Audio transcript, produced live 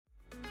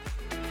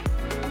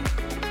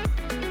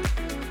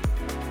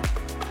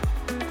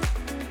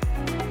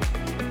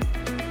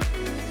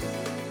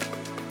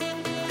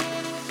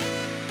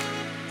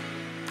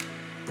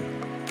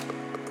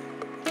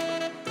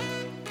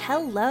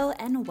Hello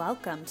and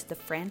welcome to the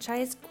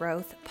Franchise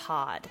Growth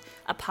Pod,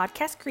 a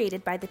podcast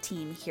created by the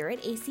team here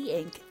at AC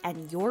Inc.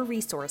 and your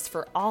resource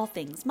for all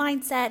things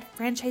mindset,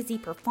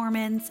 franchisee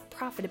performance,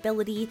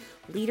 profitability,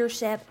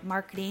 leadership,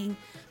 marketing,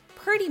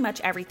 pretty much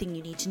everything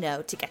you need to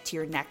know to get to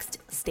your next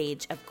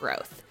stage of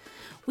growth.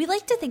 We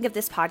like to think of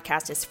this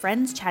podcast as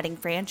friends chatting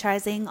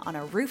franchising on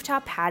a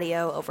rooftop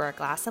patio over a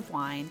glass of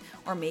wine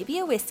or maybe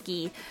a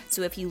whiskey.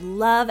 So if you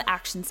love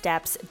action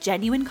steps,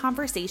 genuine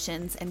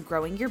conversations, and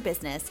growing your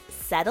business,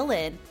 settle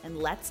in and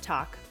let's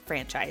talk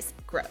franchise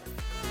growth.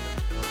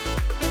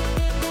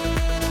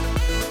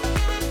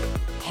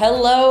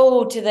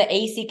 Hello to the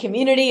AC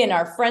community and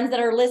our friends that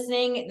are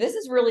listening. This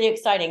is really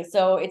exciting.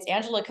 So it's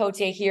Angela Cote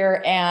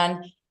here,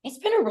 and it's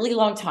been a really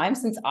long time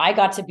since I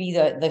got to be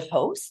the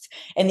host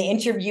and the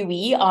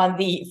interviewee on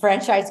the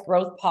Franchise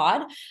Growth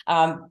Pod.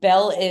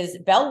 Belle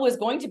was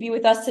going to be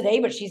with us today,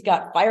 but she's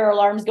got fire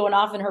alarms going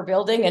off in her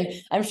building, and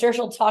I'm sure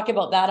she'll talk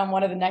about that on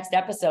one of the next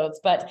episodes.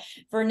 But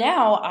for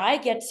now, I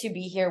get to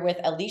be here with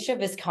Alesia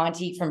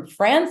Visconti from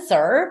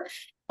Franchisors.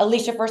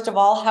 Alesia, first of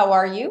all, how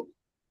are you?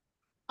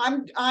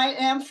 I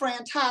am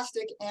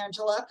fantastic,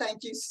 Angela.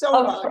 Thank you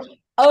so much.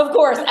 Of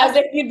course, as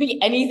if you'd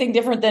be anything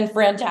different than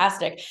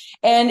fantastic.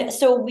 And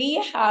so we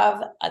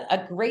have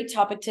a great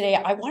topic today.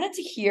 I wanted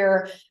to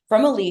hear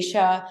from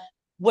Alesia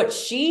what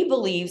she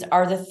believes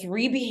are the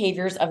 3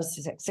 behaviors of a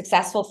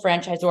successful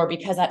franchisor,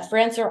 because at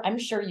Franchisor, I'm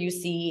sure you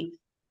see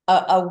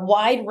a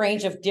wide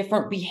range of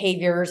different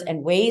behaviors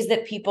and ways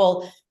that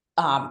people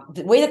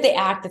the way that they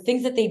act, the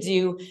things that they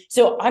do.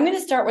 So I'm going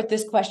to start with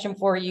this question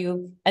for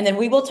you, and then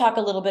we will talk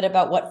a little bit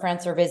about what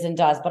Franchisor is and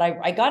does. But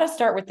I got to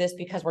start with this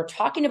because we're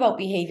talking about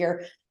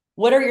behavior.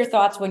 What are your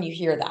thoughts when you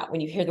hear that,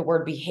 when you hear the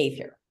word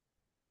behavior?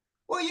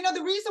 Well,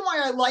 the reason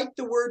why I like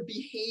the word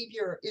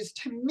behavior is,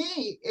 to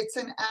me, it's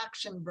an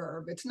action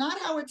verb. It's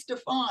not how it's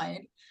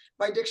defined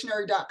by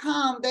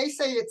dictionary.com. They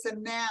say it's a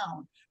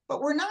noun,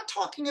 but we're not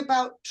talking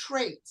about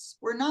traits.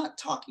 We're not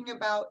talking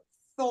about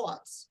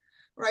thoughts,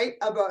 right,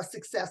 of a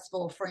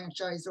successful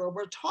franchisor.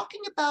 We're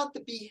talking about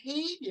the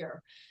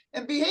behavior.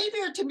 And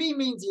behavior to me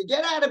means you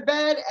get out of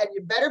bed and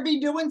you better be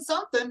doing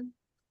something.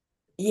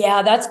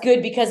 Yeah, that's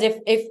good, because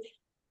if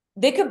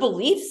they could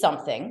believe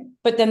something,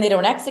 but then they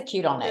don't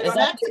execute on it. They don't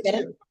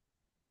execute.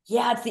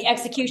 Yeah, it's the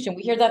execution.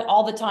 We hear that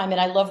all the time. And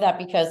I love that,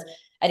 because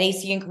at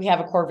AC Inc., we have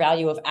a core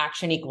value of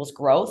action equals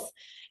growth.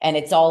 And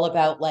it's all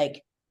about,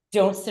 like,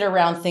 don't sit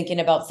around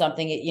thinking about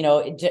something,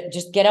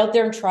 just get out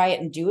there and try it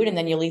and do it. And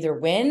then you'll either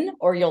win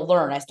or you'll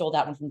learn. I stole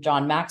that one from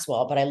John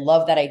Maxwell, but I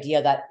love that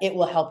idea that it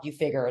will help you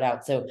figure it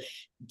out. So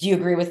do you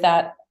agree with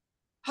that?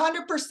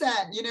 100%,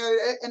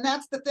 and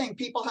that's the thing.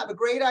 People have a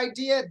great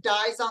idea, it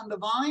dies on the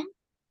vine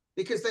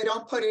because they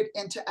don't put it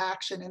into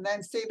action. And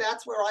then see,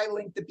 that's where I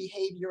link the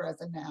behavior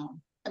as a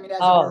noun. As a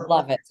verb.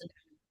 Love it.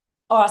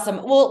 Awesome.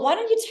 Well, why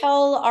don't you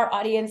tell our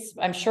audience,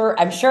 I'm sure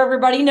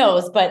everybody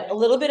knows, but a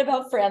little bit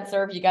about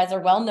Franchisor. You guys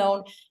are well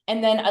known.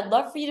 And then I'd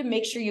love for you to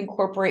make sure you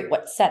incorporate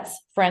what sets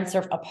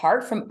Franchisor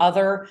apart from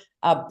other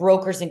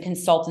brokers and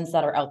consultants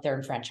that are out there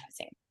in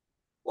franchising.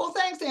 Well,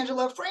 thanks,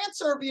 Angela.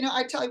 Franchisor,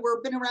 I tell you,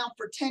 we've been around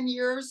for 10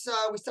 years.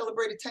 We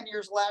celebrated 10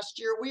 years last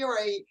year. We are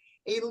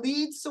a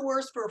lead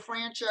source for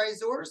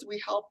franchisors. We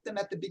help them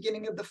at the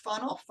beginning of the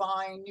funnel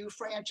find new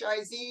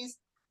franchisees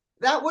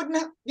that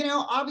wouldn't,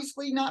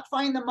 obviously not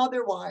find them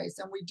otherwise.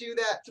 And we do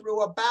that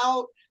through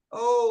about,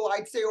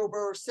 I'd say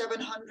over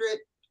 700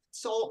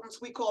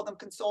 consultants. We call them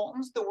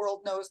consultants. The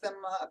world knows them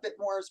a bit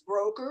more as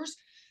brokers.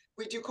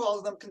 We do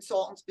call them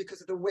consultants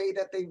because of the way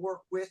that they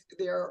work with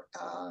their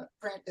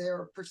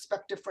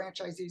prospective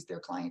franchisees, their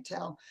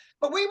clientele.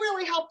 But we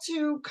really help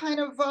to kind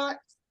of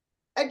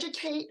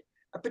educate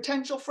a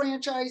potential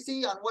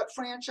franchisee on what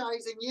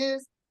franchising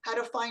is, how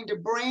to find a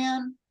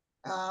brand.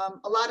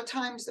 A lot of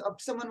times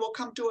someone will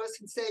come to us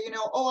and say,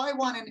 I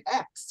want an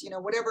X,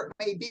 whatever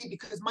it may be,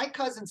 because my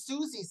cousin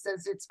Susie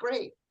says it's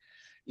great.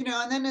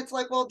 And then it's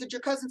like, well, did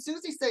your cousin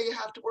Susie say you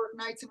have to work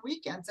nights and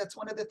weekends? That's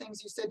one of the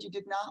things you said you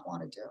did not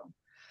want to do.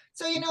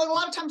 So, a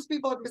lot of times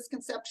people have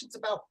misconceptions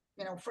about,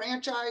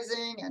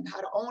 franchising and how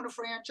to own a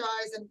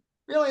franchise. And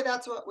really,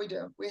 that's what we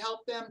do. We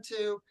help them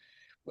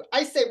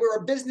I say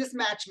we're a business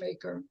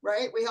matchmaker,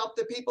 right? We help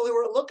the people who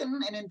are looking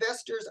and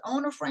investors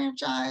own a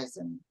franchise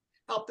and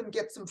help them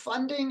get some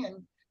funding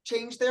and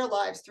change their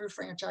lives through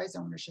franchise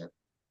ownership.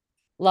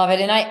 Love it.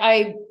 And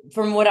I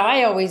from what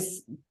I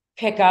always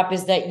pick up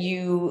is that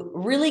you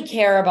really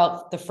care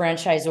about the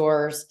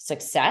franchisor's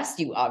success.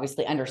 You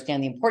obviously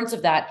understand the importance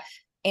of that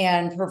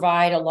and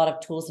provide a lot of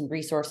tools and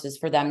resources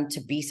for them to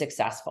be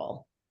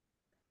successful.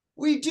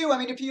 We do.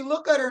 If you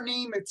look at our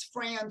name, it's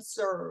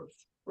Franchisor,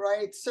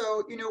 right?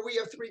 So, we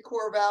have 3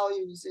 core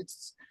values.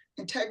 It's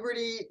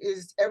integrity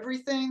is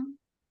everything,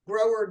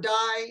 grow or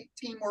die,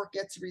 teamwork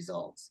gets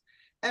results.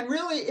 And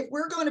really, if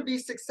we're going to be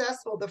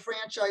successful, the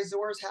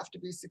franchisors have to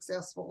be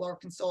successful, our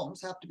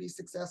consultants have to be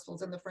successful,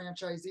 and the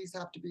franchisees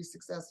have to be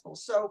successful.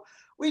 So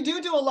we do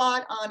a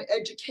lot on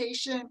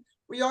education.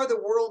 We are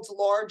the world's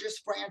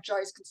largest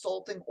franchise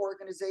consulting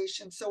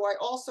organization. So I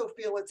also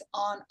feel it's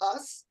on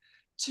us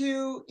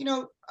to,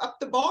 up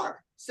the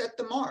bar set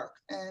the mark.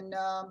 And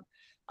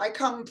I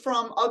come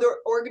from other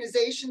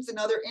organizations and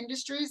other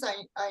industries.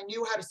 I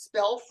knew how to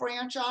spell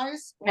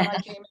franchise when I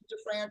came into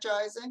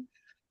franchising.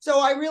 So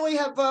I really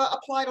have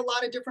applied a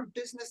lot of different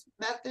business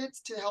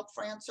methods to help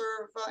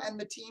FranServe and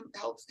the team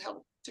help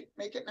to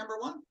make it number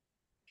one.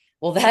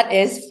 Well, that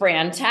is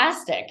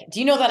fantastic. Do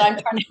you know that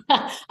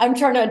I'm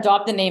trying to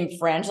adopt the name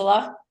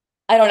Frangela?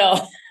 I don't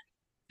know.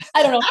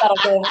 I don't know if that'll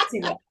go too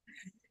well.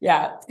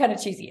 Yeah, it's kind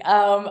of cheesy.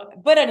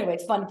 But anyway,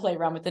 it's fun to play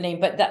around with the name.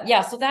 But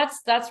so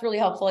that's really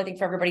helpful, I think,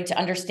 for everybody to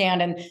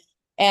understand.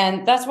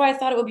 And that's why I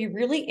thought it would be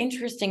really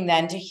interesting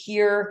then to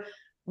hear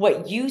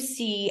what you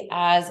see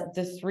as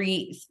the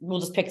three, we'll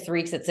just pick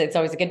three because it's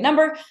always a good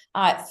number,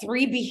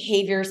 three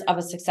behaviors of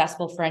a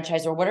successful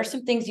franchisor. What are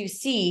some things you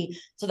see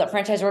so that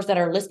franchisors that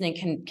are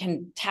listening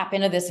can tap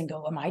into this and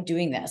go, am I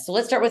doing this? So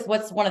let's start with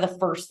what's one of the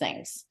first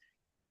things.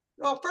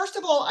 Well, first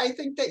of all, I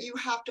think that you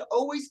have to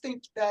always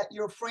think that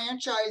your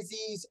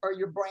franchisees are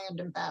your brand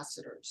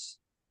ambassadors.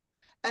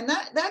 And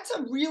that's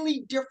a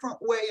really different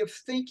way of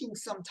thinking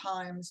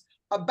sometimes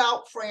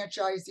about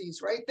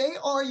franchisees, right? They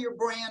are your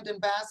brand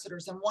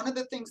ambassadors. And one of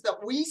the things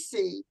that we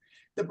see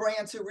the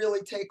brands who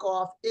really take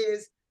off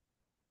is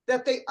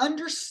that they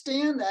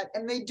understand that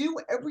and they do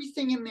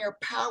everything in their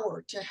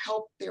power to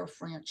help their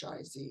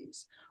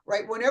franchisees,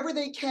 right? Whenever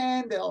they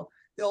can,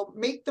 they'll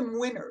make them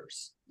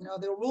winners. You know,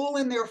 they'll rule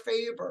in their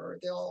favor.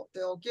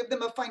 They'll give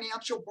them a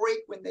financial break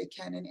when they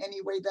can in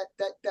any way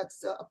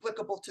that's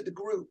applicable to the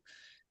group.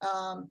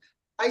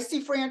 I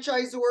see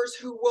franchisors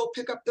who will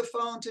pick up the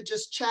phone to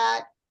just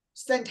chat,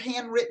 send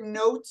handwritten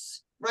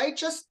notes, right?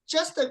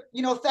 Just a,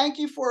 thank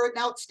you for an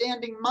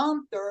outstanding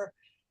month, or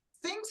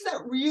things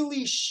that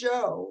really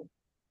show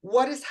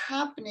what is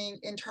happening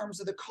in terms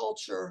of the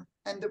culture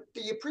and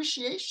the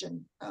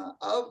appreciation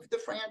of the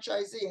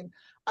franchisee. And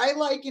I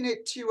liken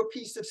it to a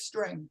piece of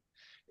string.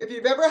 If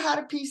you've ever had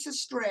a piece of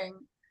string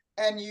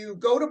and you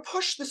go to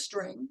push the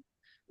string,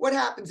 what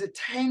happens? It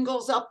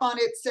tangles up on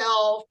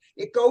itself.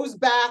 It goes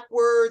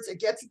backwards. It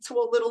gets into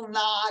a little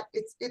knot.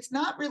 It's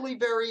not really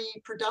very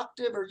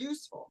productive or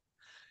useful.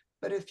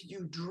 But if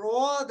you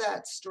draw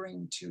that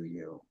string to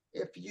you,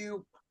 if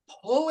you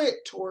pull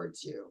it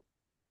towards you,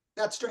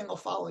 that string will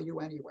follow you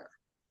anywhere.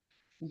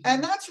 Mm-hmm.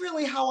 And that's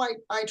really how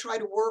I try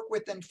to work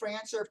with, and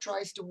FranServe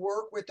tries to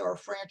work with our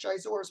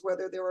franchisors,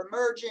 whether they're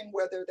emerging,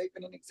 whether they've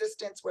been in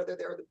existence, whether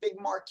they're the big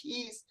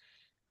marquees.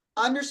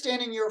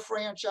 Understanding your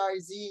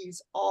franchisees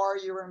are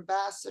your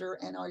ambassador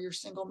and are your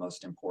single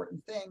most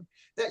important thing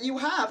that you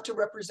have to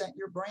represent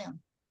your brand.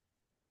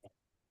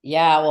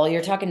 Yeah, well,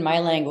 you're talking my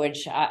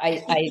language.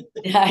 I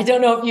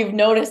don't know if you've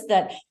noticed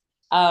that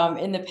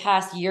in the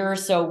past year or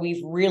so,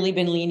 we've really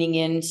been leaning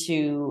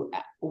into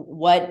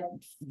what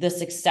the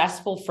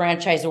successful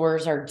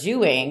franchisors are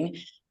doing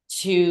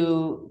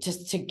to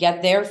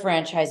get their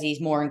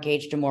franchisees more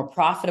engaged and more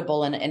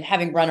profitable. And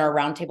having run our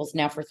roundtables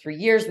now for 3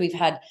 years, we've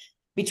had,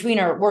 between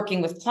our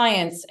working with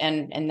clients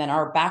and then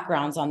our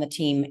backgrounds on the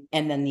team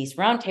and then these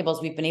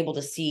roundtables, we've been able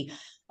to see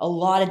a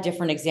lot of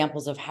different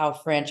examples of how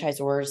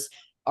franchisors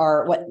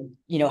are,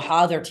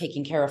 how they're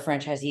taking care of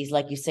franchisees,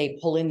 like you say,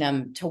 pulling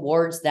them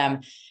towards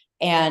them.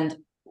 And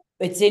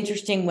it's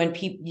interesting when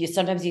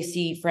sometimes you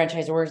see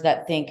franchisors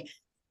that think,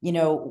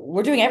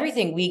 we're doing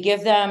everything. We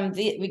give them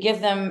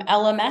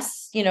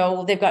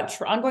LMS, they've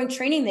got ongoing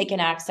training they can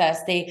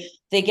access. We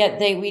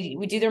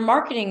do their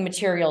marketing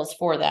materials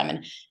for them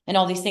and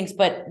all these things.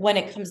 But when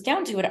it comes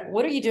down to it,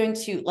 what are you doing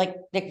to, like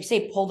you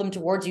say, pull them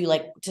towards you,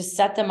 like to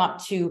set them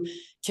up to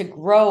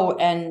grow,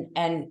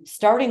 and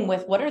starting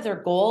with what are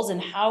their goals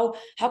and how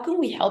can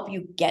we help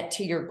you get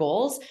to your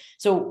goals?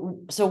 So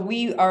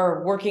we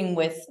are working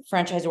with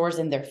franchisors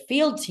and their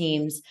field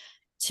teams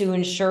to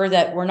ensure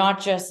that we're not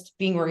just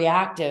being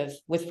reactive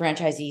with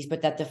franchisees,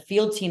 but that the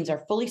field teams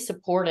are fully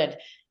supported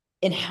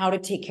in how to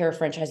take care of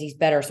franchisees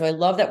better. So I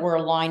love that we're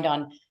aligned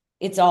on,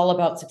 it's all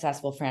about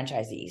successful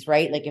franchisees,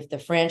 right? Like if the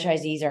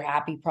franchisees are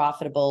happy,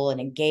 profitable,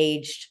 and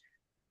engaged,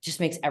 just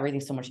makes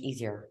everything so much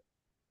easier.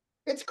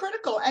 It's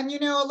critical. And,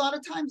 a lot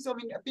of times,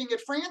 being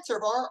at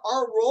FranServe,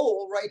 our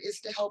role, right,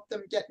 is to help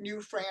them get new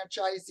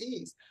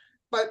franchisees.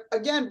 But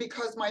again,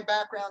 because my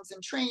background's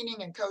in training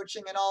and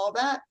coaching and all of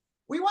that,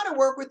 we want to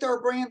work with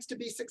our brands to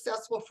be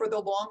successful for the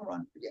long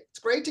run. It's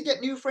great to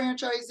get new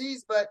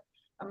franchisees, but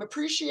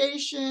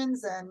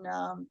appreciations and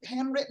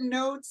handwritten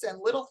notes and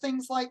little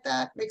things like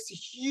that makes a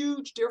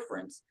huge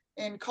difference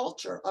in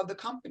culture of the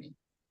company.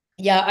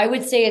 Yeah, I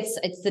would say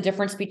it's the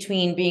difference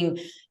between being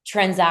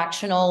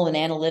transactional and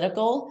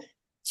analytical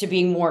to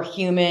being more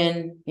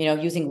human,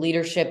 using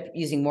leadership,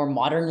 using more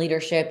modern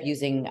leadership,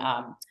 using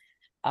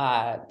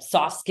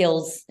soft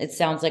skills. It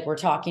sounds like we're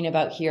talking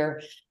about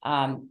here.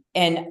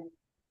 And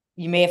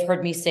you may have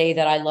heard me say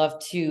that I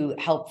love to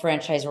help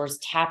franchisors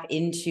tap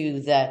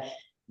into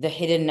the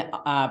hidden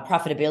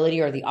profitability,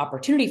 or the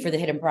opportunity for the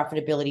hidden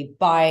profitability,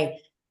 by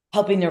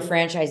helping their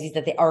franchisees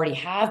that they already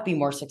have be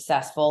more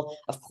successful.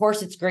 Of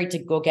course, it's great to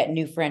go get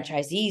new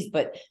franchisees,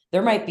 but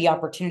there might be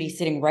opportunities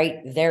sitting right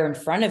there in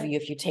front of you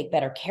if you take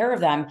better care of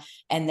them.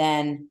 And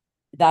then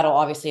that'll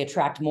obviously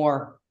attract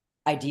more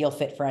ideal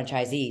fit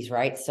franchisees,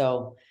 right?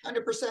 So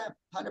 100%, so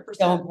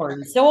 100%.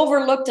 important, so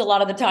overlooked a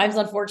lot of the times,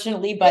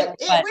 unfortunately, It but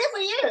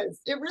really is.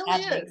 It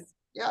really sadly. is.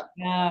 Yep.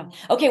 Yeah.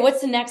 Okay.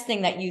 What's the next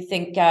thing that you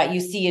think you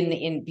see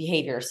in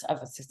behaviors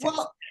of a success?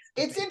 Well,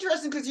 it's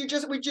interesting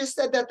because we just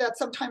said that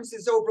sometimes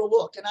is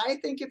overlooked, and I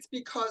think it's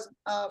because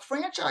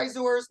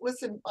franchisors.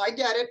 Listen, I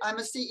get it. I'm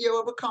a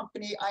CEO of a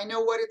company. I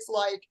know what it's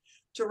like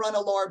to run a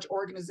large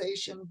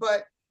organization,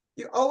 but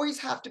you always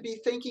have to be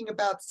thinking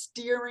about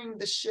steering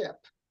the ship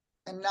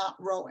and not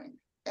rowing.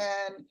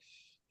 And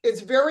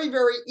it's very,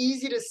 very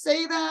easy to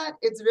say that.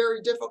 It's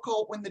very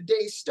difficult when the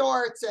day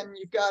starts and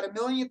you've got a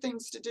million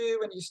things to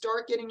do and you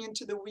start getting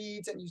into the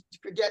weeds and you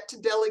forget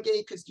to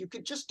delegate because you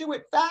could just do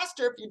it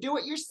faster if you do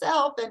it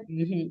yourself.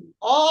 And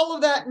all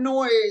of that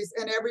noise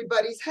in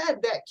everybody's head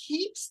that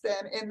keeps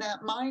them in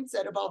that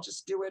mindset of I'll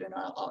just do it and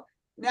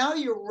now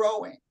you're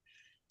rowing.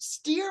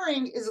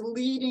 Steering is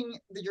leading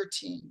your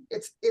team.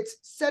 It's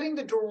setting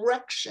the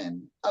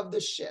direction of the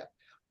ship.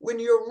 When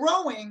you're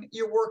rowing,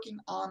 you're working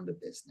on the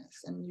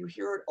business, and you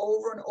hear it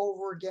over and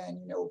over again.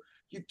 You know,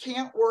 you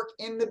can't work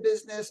in the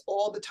business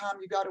all the time.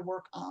 You got to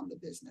work on the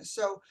business.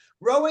 So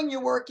rowing,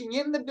 you're working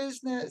in the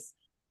business.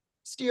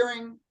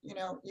 Steering, you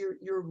know,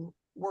 you're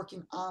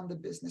working on the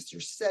business. You're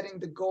setting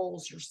the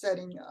goals. You're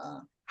setting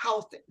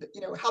how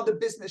the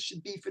business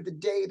should be for the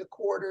day, the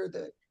quarter,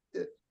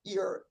 the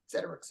year, et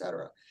cetera, et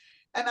cetera.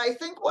 And I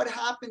think what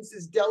happens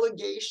is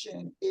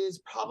delegation is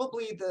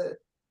probably the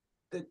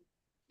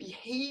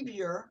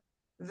behavior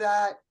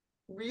that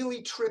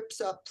really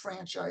trips up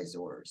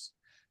franchisors,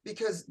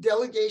 because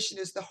delegation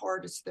is the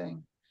hardest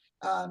thing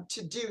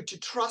to do, to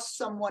trust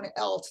someone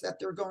else that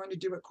they're going to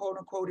do it, quote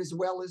unquote, as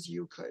well as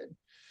you could,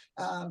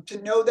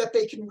 to know that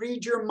they can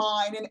read your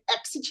mind and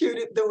execute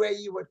it the way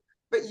you would.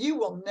 But you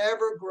will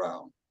never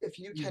grow if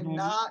you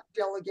cannot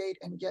delegate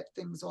and get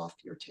things off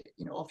your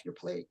off your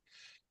plate.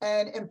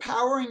 And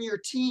empowering your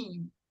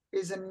team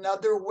is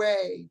another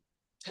way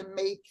to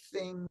make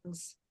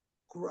things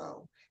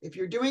grow. If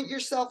you're doing it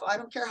yourself, I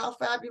don't care how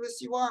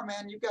fabulous you are,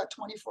 man, you've got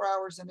 24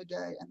 hours in a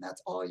day and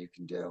that's all you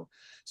can do.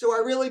 So I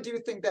really do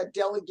think that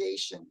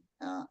delegation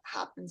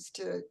happens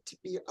to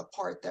be a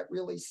part that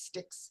really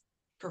sticks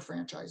for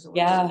franchisors.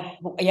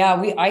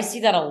 I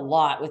see that a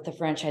lot with the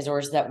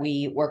franchisors that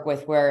we work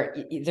with, where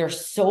they're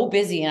so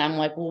busy and I'm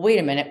like, well, wait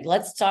a minute,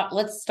 let's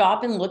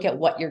stop and look at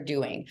what you're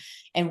doing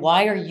and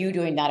why are you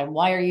doing that and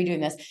why are you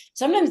doing this.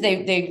 Sometimes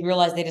they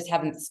realize they just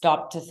haven't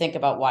stopped to think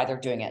about why they're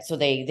doing it, so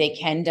they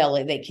can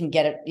delegate, they can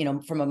get it, you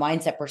know, from a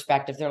mindset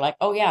perspective. They're like,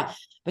 oh yeah,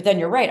 but then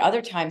you're right,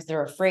 other times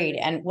they're afraid.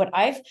 And what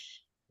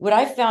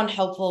I've found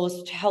helpful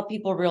is to help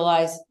people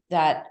realize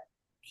that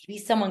maybe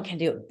someone can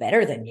do it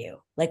better than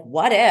you. Like,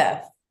 what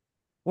if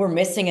we're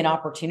missing an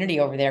opportunity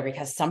over there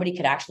because somebody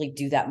could actually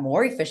do that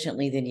more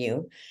efficiently than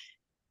you?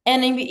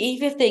 And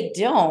even if they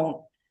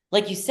don't,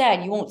 like you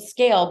said, you won't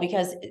scale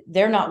because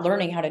they're not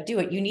learning how to do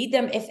it. You need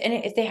them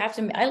if they have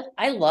to.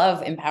 I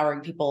love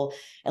empowering people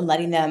and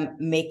letting them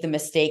make the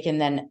mistake. And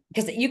then,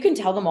 because you can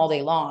tell them all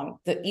day long,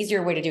 the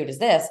easier way to do it is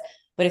this.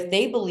 But if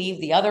they believe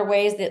the other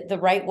way is the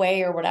right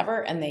way or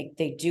whatever, and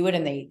they do it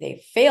and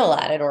they fail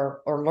at it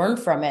or learn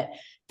from it,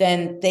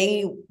 then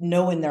they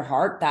know in their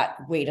heart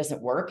that way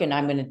doesn't work and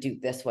I'm going to do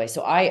this way.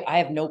 So I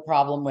have no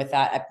problem with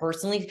that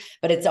personally,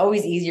 but it's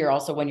always easier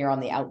also when you're on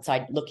the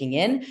outside looking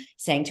in,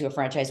 saying to a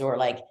franchisor,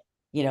 like,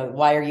 you know,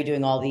 why are you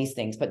doing all these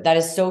things? But that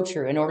is so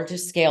true. In order to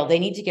scale, they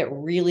need to get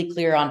really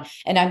clear on,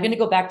 and I'm going to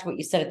go back to what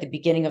you said at the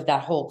beginning of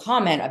that whole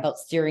comment about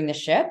steering the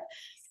ship.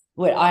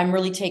 What I'm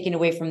really taking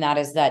away from that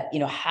is that, you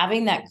know,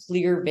 having that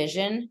clear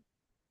vision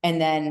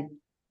and then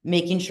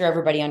making sure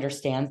everybody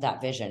understands that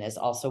vision is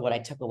also what I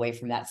took away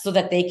from that, so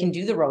that they can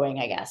do the rowing,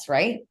 I guess,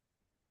 right?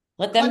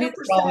 Let them do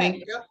the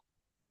rowing.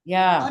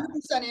 Yeah.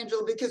 100%,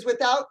 Angela, because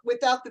without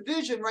the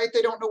vision, right,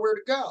 they don't know where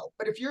to go.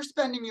 But if you're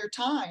spending your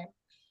time,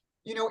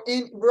 you know,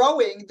 in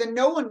rowing, then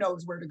no one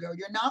knows where to go.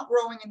 You're not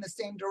rowing in the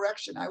same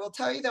direction. I will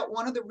tell you that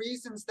one of the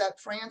reasons that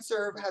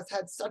FranServe has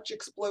had such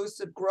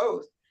explosive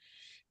growth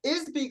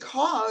is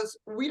because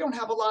we don't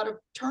have a lot of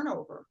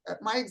turnover.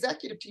 My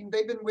executive team,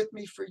 they've been with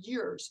me for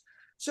years.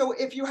 So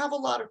if you have a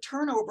lot of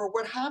turnover,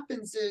 what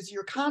happens is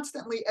you're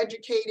constantly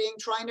educating,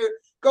 trying to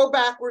go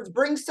backwards,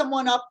 bring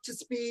someone up to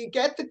speed,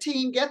 get the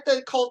team, get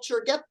the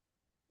culture,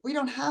 we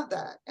don't have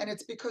that. And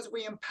it's because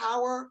we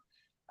empower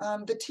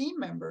the team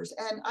members.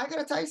 And I got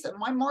to tell you something,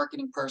 my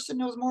marketing person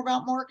knows more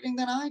about marketing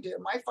than I do.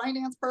 My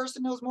finance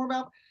person knows more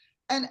about,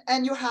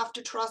 and you have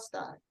to trust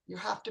that. You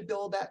have to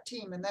build that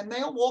team, and then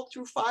they'll walk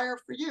through fire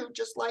for you,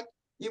 just like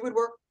you would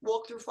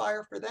walk through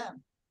fire for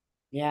them.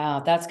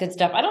 Yeah, that's good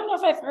stuff. I don't know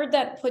if I've heard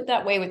that put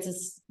that way with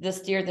the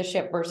steer the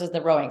ship versus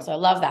the rowing. So I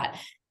love that.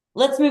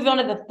 Let's move on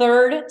to the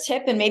third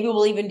tip, and maybe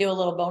we'll even do a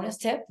little bonus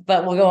tip,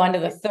 but we'll go on to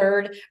the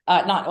third,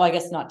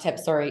 not tip,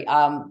 sorry.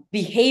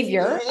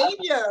 Behavior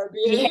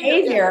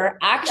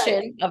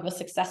action of a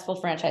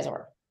successful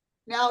franchisor.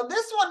 Now,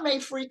 this one may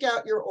freak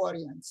out your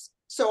audience.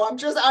 So I'm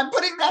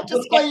putting that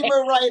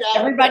disclaimer right out.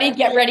 Everybody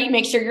get ready.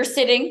 Make sure you're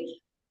sitting.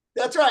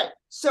 That's right.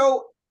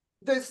 So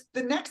the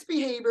next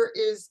behavior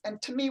is,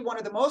 and to me, one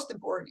of the most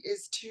important,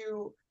 is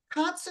to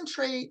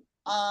concentrate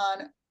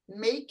on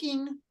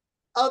making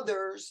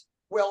others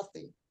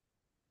wealthy.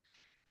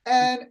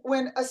 And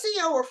when a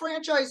CEO or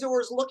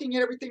franchisor is looking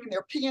at everything in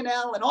their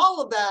P&L and all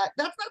of that,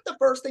 that's not the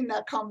first thing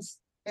that comes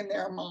in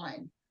their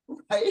mind,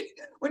 right?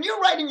 When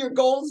you're writing your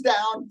goals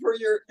down for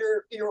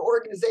your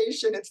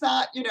organization, it's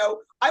not,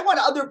 I want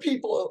other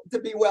people to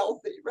be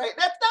wealthy, right?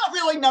 That's not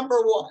really number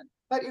one,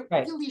 but it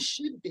really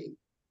should be.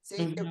 See,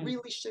 it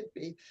really should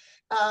be.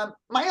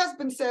 My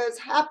husband says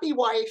happy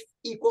wife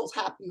equals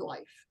happy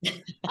life.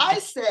 I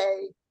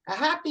say a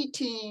happy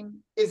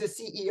team is a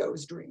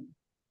CEO's dream.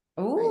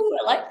 Ooh, right?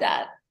 I like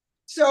that.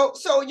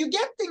 So you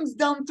get things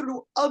done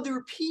through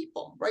other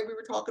people, right? We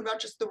were talking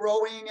about just the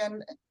rowing,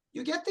 and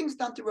you get things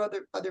done through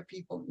other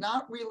people,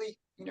 not really,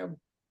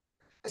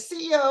 a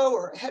CEO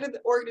or head of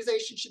the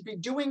organization should be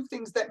doing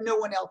things that no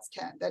one else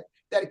can, that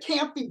it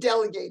can't be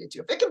delegated to.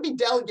 If it can be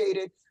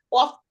delegated,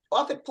 off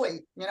the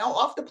plate,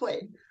 off the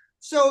plate.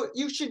 So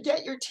you should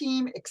get your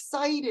team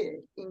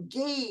excited,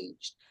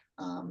 engaged,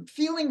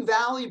 feeling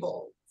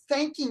valuable,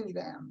 thanking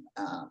them.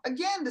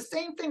 Again, the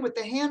same thing with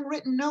the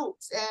handwritten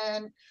notes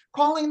and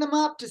calling them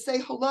up to say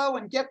hello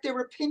and get their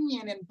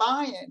opinion and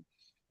buy-in.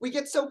 We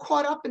get so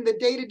caught up in the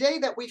day-to-day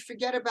that we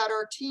forget about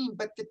our team,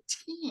 but the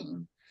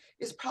team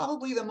is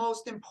probably the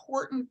most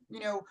important,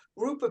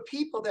 group of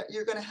people that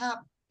you're going to have,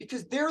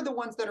 because they're the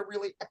ones that are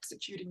really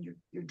executing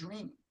your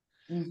dream.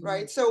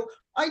 Right. So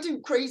I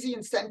do crazy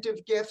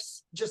incentive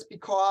gifts just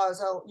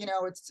because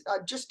it's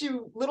just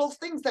do little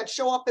things that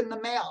show up in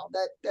the mail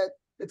that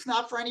it's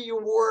not for any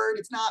award.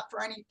 It's not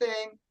for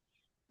anything,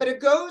 but it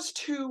goes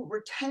to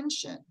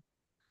retention.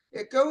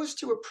 It goes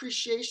to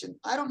appreciation.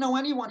 I don't know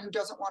anyone who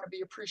doesn't want to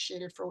be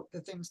appreciated for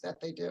the things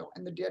that they do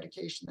and the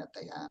dedication that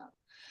they have.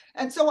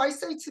 And so I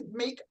say to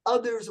make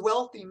others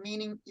wealthy,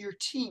 meaning your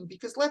team,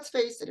 because let's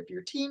face it, if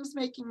your team's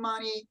making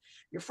money,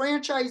 your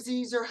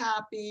franchisees are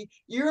happy,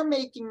 you're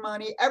making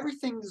money,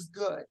 everything's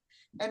good.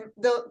 And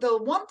the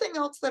one thing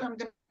else that I'm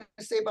going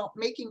to say about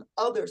making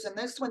others, and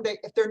this one,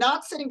 if they're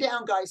not sitting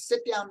down, guys,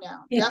 sit down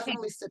now.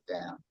 Definitely sit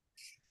down.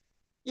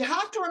 You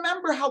have to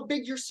remember how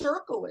big your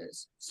circle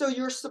is. So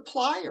your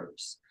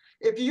suppliers,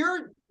 if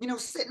you're,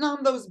 sitting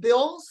on those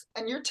bills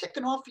and you're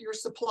ticking off your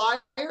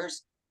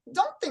suppliers,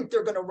 don't think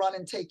they're going to run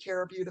and take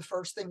care of you the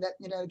first thing that,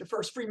 the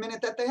first free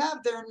minute that they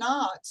have. They're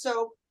not.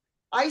 So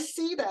I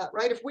see that,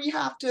 right? If we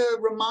have to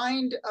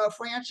remind a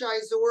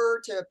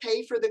franchisor to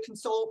pay for the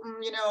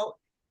consultant,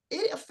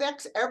 it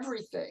affects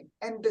everything.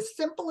 And the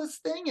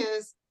simplest thing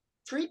is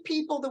treat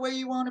people the way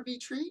you want to be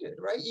treated,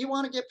 right? You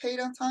want to get paid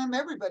on time.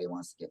 Everybody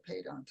wants to get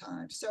paid on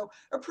time. So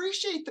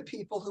appreciate the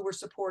people who are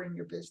supporting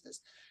your business.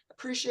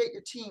 Appreciate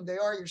your team. They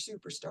are your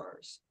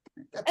superstars.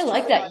 I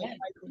like that.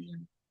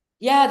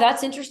 Yeah,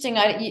 that's interesting.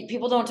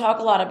 People don't talk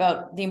a lot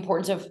about the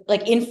importance of,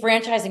 like, in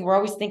franchising, we're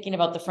always thinking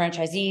about the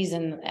franchisees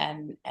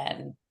and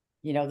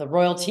the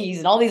royalties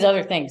and all these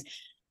other things,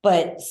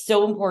 but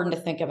so important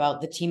to think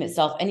about the team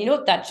itself. And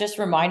what that just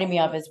reminded me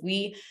of is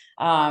we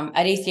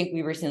at AC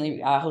we recently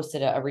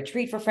hosted a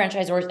retreat for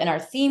franchisors, and our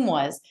theme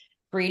was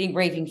creating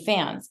raving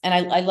fans. And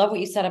I love what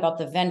you said about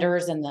the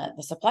vendors and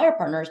the supplier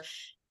partners,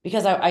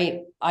 because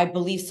I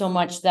believe so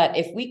much that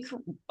if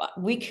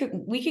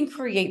we can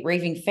create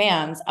raving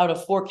fans out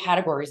of 4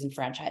 categories in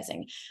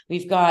franchising.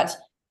 We've got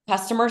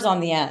customers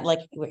on the end, like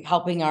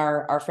helping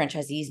our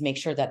franchisees make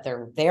sure that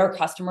their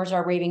customers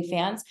are raving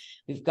fans.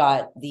 We've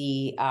got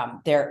the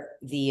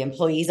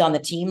employees on the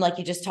team, like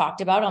you just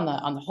talked about, on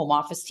the home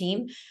office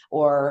team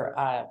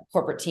or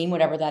corporate team,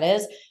 whatever that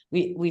is.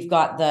 We've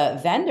got the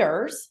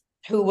vendors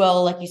who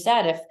will, like you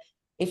said,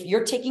 if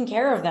you're taking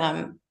care of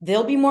them,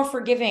 they'll be more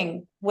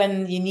forgiving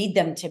when you need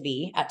them to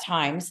be at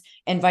times,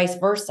 and vice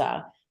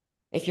versa,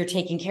 if you're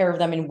taking care of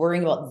them and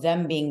worrying about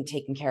them being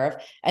taken care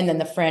of. And then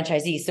the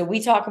franchisees. So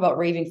we talk about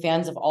raving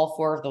fans of all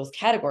 4 of those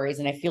categories.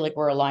 And I feel like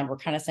we're aligned. We're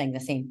kind of saying the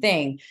same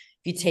thing.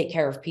 If you take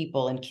care of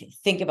people and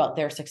think about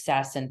their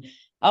success. And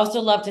I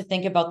also love to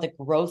think about the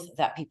growth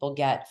that people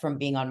get from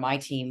being on my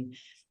team,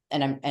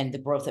 and the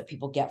growth that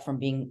people get from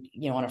being,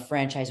 on a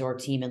franchisor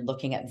team, and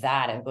looking at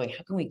that and going,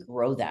 how can we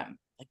grow them?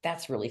 Like,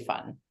 that's really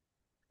fun.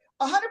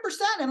 100%.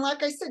 And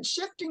like I said,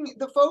 shifting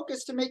the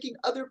focus to making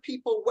other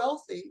people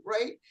wealthy,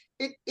 right?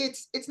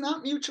 It's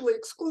not mutually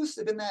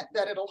exclusive in that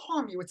it'll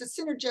harm you. It's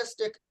a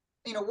synergistic,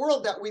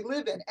 world that we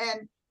live in.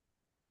 And,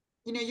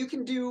 you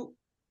can do,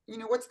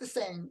 what's the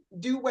saying?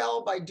 Do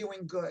well by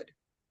doing good,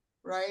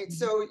 right? Mm-hmm.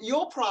 So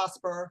you'll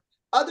prosper,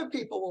 other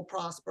people will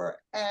prosper.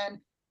 And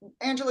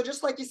Angela,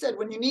 just like you said,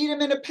 when you need them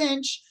in a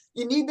pinch,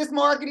 you need this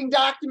marketing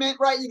document,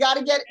 right? You got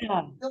to get it.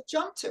 Yeah. They'll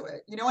jump to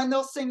it, and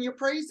they'll sing your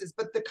praises.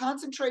 But the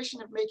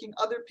concentration of making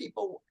other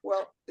people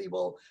wealthy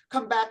will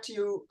come back to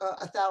you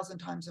 1,000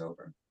 times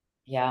over.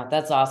 Yeah,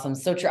 that's awesome.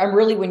 So true. I'm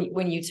really,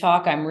 when you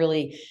talk, I'm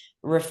really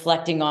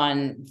reflecting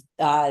on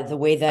the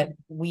way that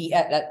we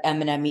at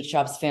M&M Meat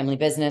Shop's family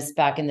business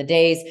back in the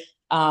days.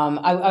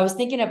 I was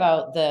thinking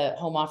about the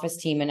home office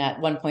team, and at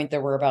one point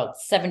there were about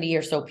 70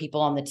 or so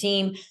people on the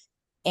team,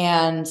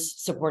 and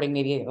supporting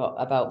maybe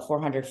about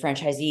 400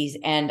 franchisees.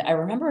 And I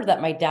remember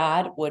that my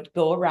dad would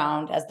go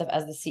around as the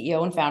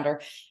CEO and founder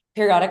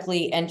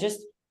periodically and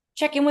just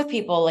check in with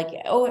people like,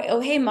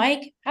 oh, hey,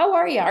 Mike, how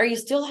are you? Are you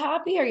still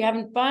happy? Are you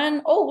having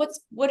fun? Oh,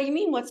 what do you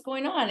mean? What's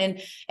going on? And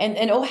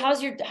oh,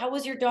 how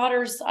was your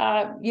daughter's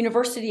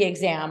university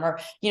exam? Or,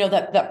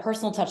 that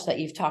personal touch that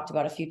you've talked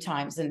about a few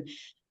times. And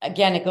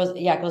again, it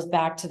goes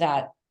back to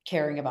that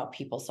caring about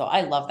people. So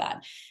I love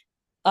that.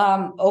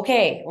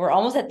 Okay, we're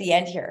almost at the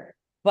end here,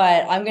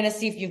 but I'm going to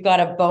see if you've got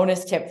a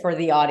bonus tip for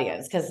the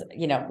audience, because,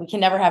 we can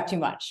never have too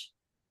much.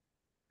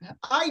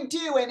 I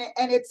do,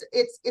 and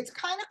it's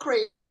kind of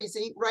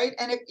crazy, right?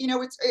 And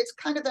it's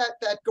kind of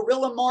that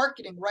guerrilla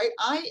marketing, right?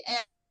 I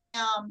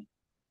am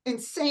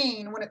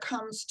insane when it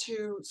comes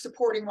to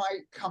supporting my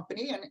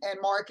company and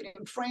marketing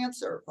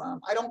FranServe.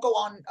 I don't go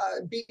on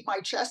beat my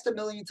chest a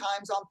million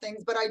times on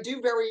things, but I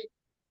do very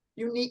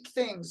unique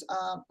things.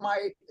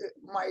 My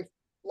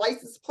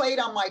license plate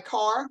on my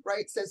car,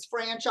 right, says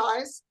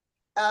franchise.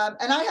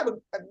 And I have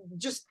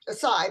just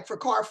aside for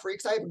car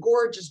freaks, I have a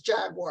gorgeous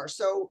Jaguar.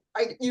 So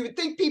you would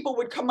think people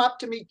would come up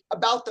to me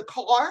about the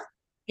car.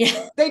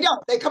 Yeah. They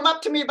don't. They come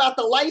up to me about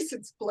the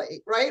license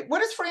plate, right?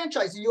 What is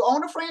franchise? You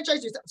own a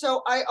franchise?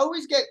 So I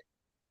always get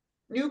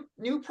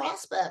new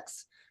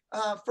prospects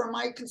for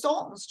my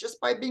consultants just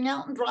by being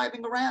out and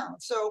driving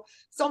around. So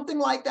something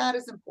like that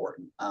is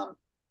important.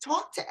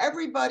 Talk to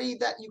everybody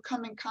that you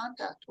come in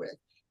contact with.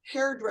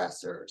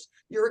 Hairdressers,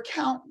 your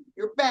accountant,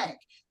 your bank,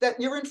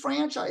 that you're in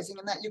franchising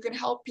and that you can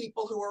help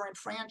people who are in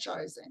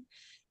franchising.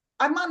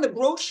 I'm on the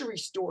grocery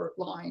store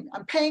line.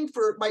 I'm paying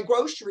for my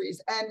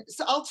groceries, and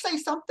so I'll say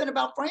something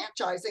about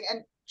franchising,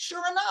 and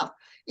sure enough,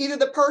 either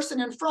the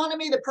person in front of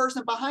me, the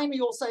person behind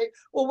me will say,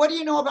 well, what do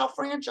you know about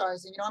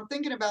franchising? I'm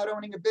thinking about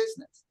owning a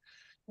business.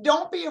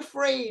 Don't be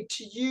afraid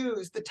to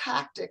use the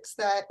tactics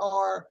that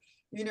are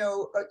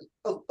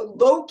a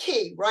low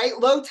key, right?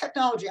 Low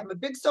technology. I'm a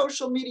big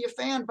social media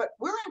fan, but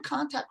we're in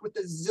contact with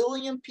a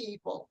zillion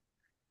people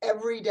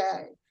every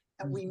day.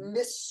 And we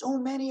miss so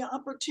many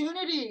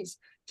opportunities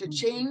to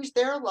change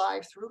their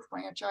life through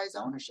franchise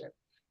ownership.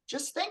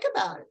 Just think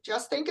about it.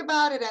 Just think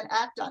about it and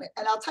act on it.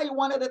 And I'll tell you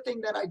one other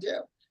thing that I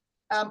do.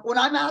 When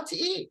I'm out to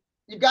eat,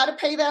 you got to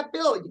pay that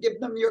bill. You give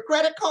them your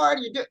credit card.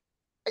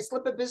 I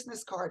slip a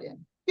business card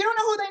in. You don't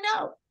know who they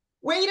know.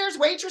 Waiters,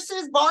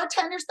 waitresses,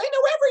 bartenders, they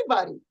know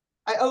everybody.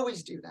 I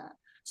always do that.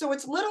 So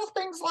it's little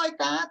things like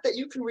that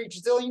you can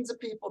reach zillions of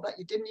people that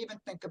you didn't even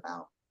think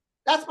about.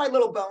 That's my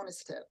little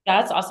bonus tip.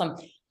 That's awesome.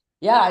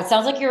 Yeah, it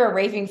sounds like you're a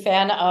raving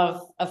fan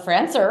of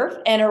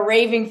FranServe and a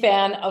raving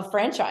fan of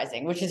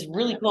franchising, which is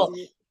really cool.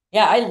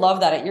 Yeah, I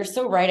love that. You're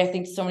so right. I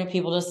think so many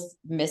people just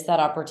miss that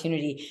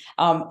opportunity.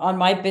 On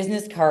my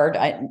business card,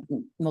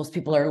 most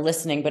people are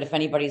listening, but if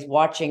anybody's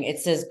watching, it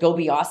says "Go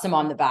Be Awesome"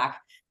 on the back.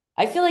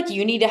 I feel like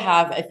you need to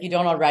have, if you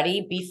don't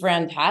already, "Be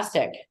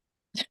Fantastic"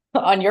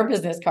 on your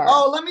business card.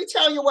 Oh, let me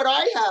tell you what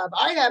I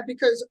have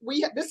because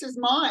this is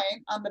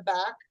mine on the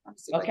back. Let me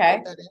see if I can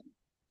put that in.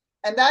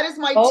 And that is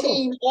my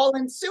team all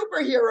in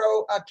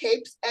superhero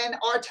capes. And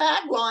our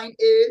tagline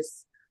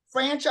is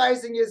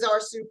 "Franchising is our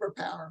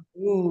superpower."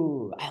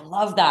 Ooh, I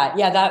love that.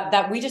 Yeah,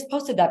 that we just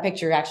posted that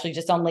picture actually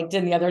just on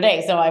LinkedIn the other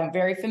day. So I'm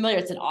very familiar.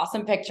 It's an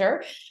awesome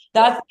picture.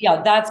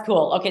 That's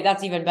cool. Okay,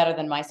 that's even better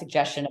than my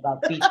suggestion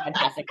about Be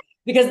Fantastic.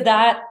 Because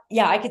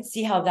I could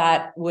see how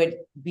that would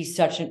be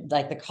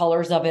like the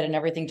colors of it and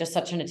everything, just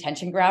such an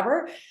attention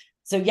grabber.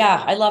 So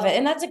yeah, I love it.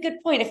 And that's a good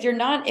point. If you're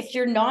not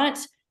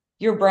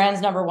your brand's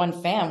number one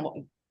fan,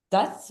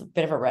 that's a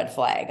bit of a red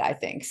flag, I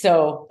think.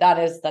 So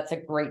that's a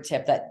great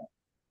tip, that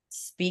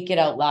speak it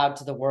out loud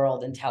to the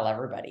world and tell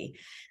everybody.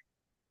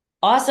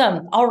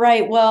 Awesome. All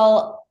right.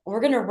 Well, we're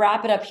going to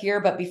wrap it up here,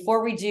 but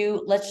before we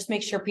do, let's just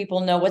make sure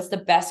people know what's the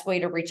best way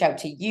to reach out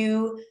to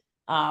you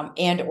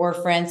and or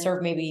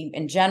FranServe, maybe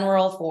in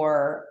general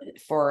for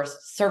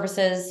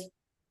services.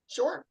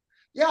 Sure.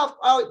 Yeah,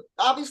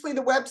 obviously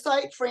the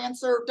website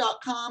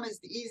franserve.com is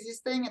the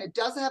easiest thing, and it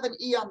does have an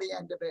E on the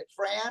end of it.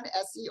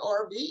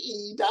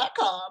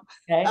 FranServe.com.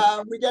 Okay.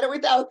 We get it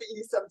without the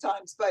E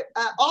sometimes, but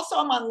also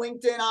I'm on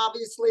LinkedIn,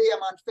 obviously.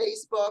 I'm on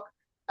Facebook.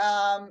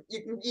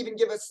 You can even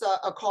give us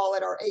a call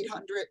at our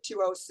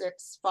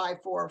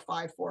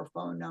 800-206-5454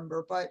 phone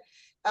number. But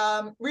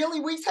really,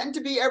 we tend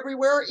to be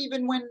everywhere,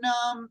 even when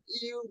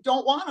you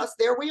don't want us.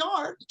 There we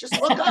are. Just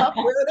look up.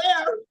 We're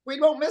there. We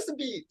won't miss a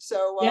beat.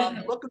 So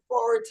looking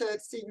forward to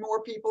seeing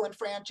more people in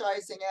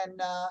franchising.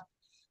 And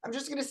I'm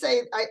just going to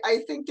say, I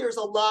think there's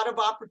a lot of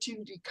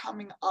opportunity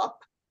coming up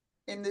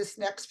in this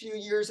next few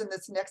years, in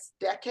this next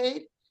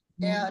decade.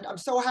 And I'm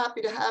so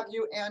happy to have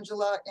you,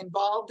 Angela,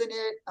 involved in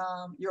it.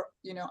 I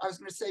was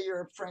going to say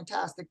you're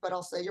fantastic, but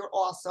I'll say you're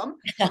awesome.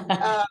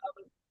 But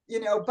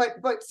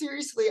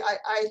seriously,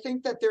 I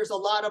think that there's a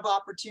lot of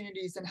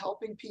opportunities in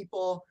helping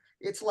people.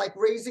 It's like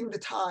raising the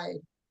tide,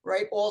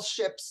 right? All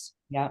ships,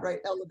 right,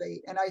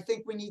 elevate. And I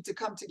think we need to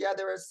come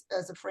together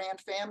as a Fran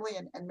family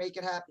and make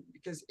it happen,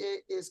 because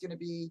it is going to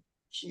be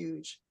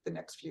huge the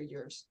next few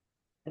years.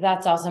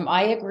 That's awesome.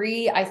 I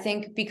agree. I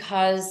think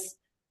because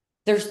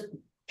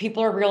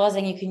people are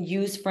realizing you can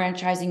use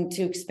franchising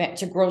to expand,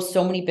 to grow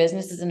so many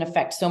businesses and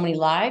affect so many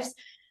lives,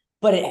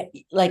 but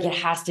it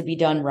has to be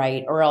done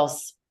right, or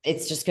else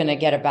it's just going to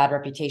get a bad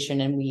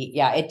reputation. And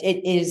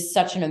it is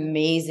such an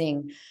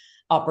amazing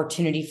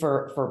opportunity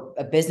for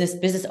a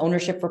business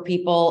ownership for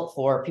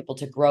people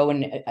to grow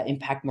and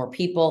impact more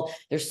people.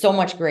 There's so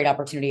much great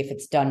opportunity if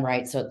it's done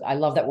right. So I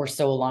love that we're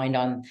so aligned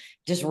on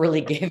just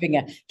really giving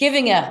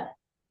a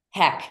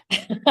heck.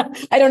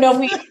 I don't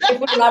know if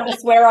we're allowed to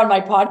swear on my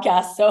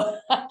podcast. So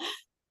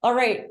all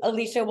right,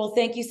 Alesia, well,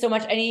 thank you so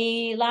much.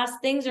 Any last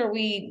things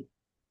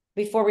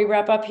before we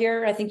wrap up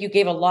here? I think you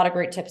gave a lot of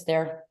great tips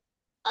there.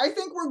 I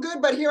think we're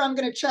good, but here I'm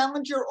going to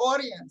challenge your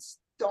audience.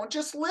 Don't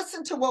just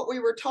listen to what we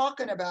were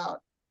talking about.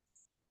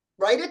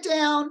 Write it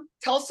down,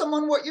 tell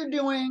someone what you're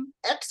doing,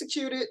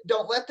 execute it.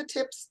 Don't let the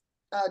tips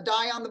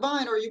die on the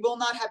vine, or you will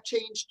not have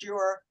changed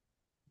your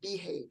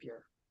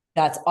behavior.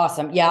 That's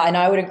awesome. Yeah. And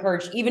I would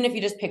encourage, even if you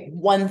just pick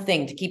one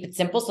thing, to keep it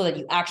simple so that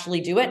you actually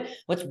do it.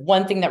 What's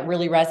one thing that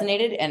really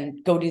resonated,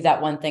 and go do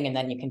that one thing. And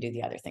then you can do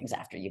the other things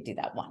after you do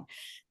that one.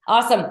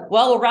 Awesome.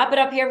 Well, we'll wrap it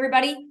up here,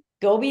 everybody.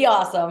 Go be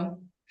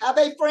awesome. Have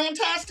a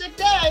fantastic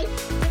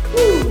day.